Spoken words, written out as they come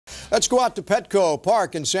Let's go out to Petco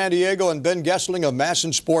Park in San Diego, and Ben Goessling of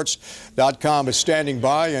MASNsports.com is standing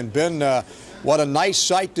by. And Ben, what a nice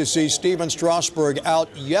sight to see Stephen Strasburg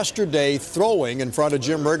out yesterday throwing in front of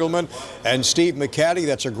Jim Riggleman and Steve McCaddy.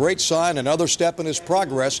 That's a great sign, another step in his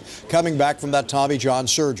progress coming back from that Tommy John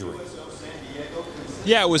surgery.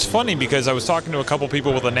 Yeah, it was funny because I was talking to a couple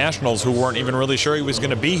people with the Nationals who weren't even really sure he was going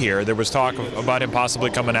to be here. There was talk about him possibly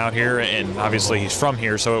coming out here, and obviously he's from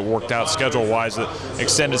here, so it worked out schedule-wise. The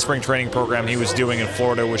extended spring training program he was doing in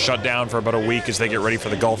Florida was shut down for about a week as they get ready for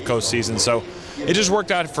the Gulf Coast season. So it just worked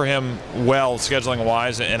out for him well,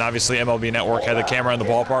 scheduling-wise, and obviously MLB Network had the camera in the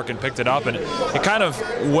ballpark and picked it up, and it kind of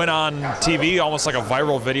went on TV almost like a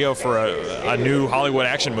viral video for a new Hollywood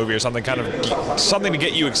action movie or something, kind of something to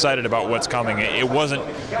get you excited about what's coming. It wasn't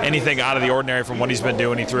anything out of the ordinary from what he's been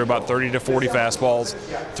doing. He threw about 30 to 40 fastballs,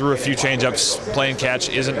 threw a few changeups, playing catch,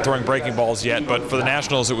 isn't throwing breaking balls yet, but for the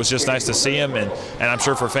Nationals it was just nice to see him, and I'm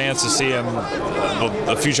sure for fans to see him,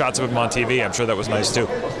 a few shots of him on TV, I'm sure that was nice too.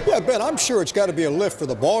 Yeah, Ben, I'm sure it's got to be a lift for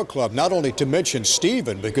the ball club, not only to mention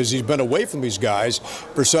Stephen, because he's been away from these guys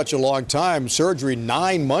for such a long time. Surgery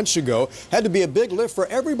 9 months ago had to be a big lift for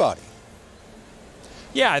everybody.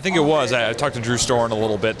 Yeah, I think it was. I talked to Drew Storen a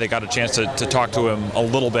little bit. They got a chance to talk to him a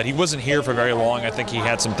little bit. He wasn't here for very long. I think he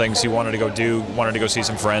had some things he wanted to go do, wanted to go see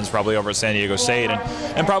some friends, probably over at San Diego State,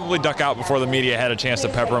 and probably duck out before the media had a chance to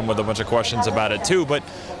pepper him with a bunch of questions about it too. But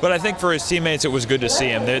I think for his teammates it was good to see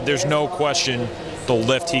him. There's no question the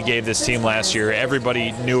lift he gave this team last year.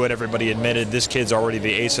 Everybody knew it. Everybody admitted this kid's already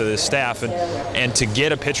the ace of this staff, and to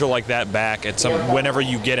get a pitcher like that back at whenever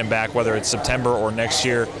you get him back, whether it's September or next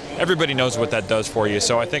year, everybody knows what that does for you.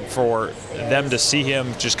 So I think for them to see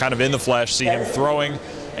him just kind of in the flesh, see him throwing,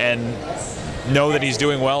 and know that he's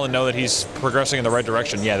doing well and know that he's progressing in the right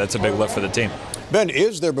direction, yeah, that's a big lift for the team. Ben,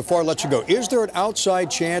 before I let you go, is there an outside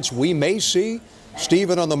chance we may see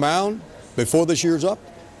Stephen on the mound before this year's up?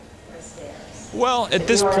 Well, at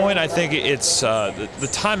this point, I think it's the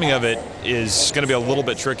timing of it is going to be a little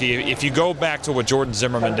bit tricky. If you go back to what Jordan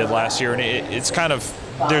Zimmerman did last year, and it's kind of,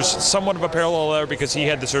 there's somewhat of a parallel there because he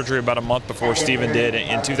had the surgery about a month before Stephen did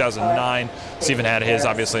in 2009. Stephen had his,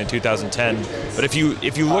 obviously, in 2010. But if you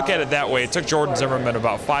look at it that way, it took Jordan Zimmerman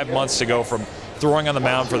about 5 months to go from throwing on the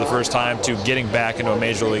mound for the first time to getting back into a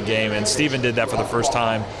major league game, and Stephen did that for the first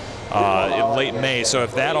time in late May. So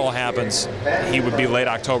if that all happens, he would be late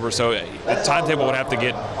October. So the timetable would have to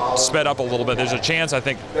get sped up a little bit. There's a chance, I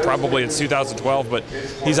think, probably it's 2012, but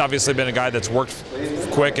he's obviously been a guy that's worked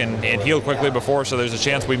quick and healed quickly before, so there's a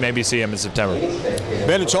chance we maybe see him in September.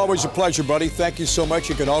 Ben, it's always a pleasure, buddy. Thank you so much.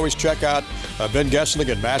 You can always check out Ben Goessling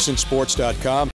at MASNsports.com.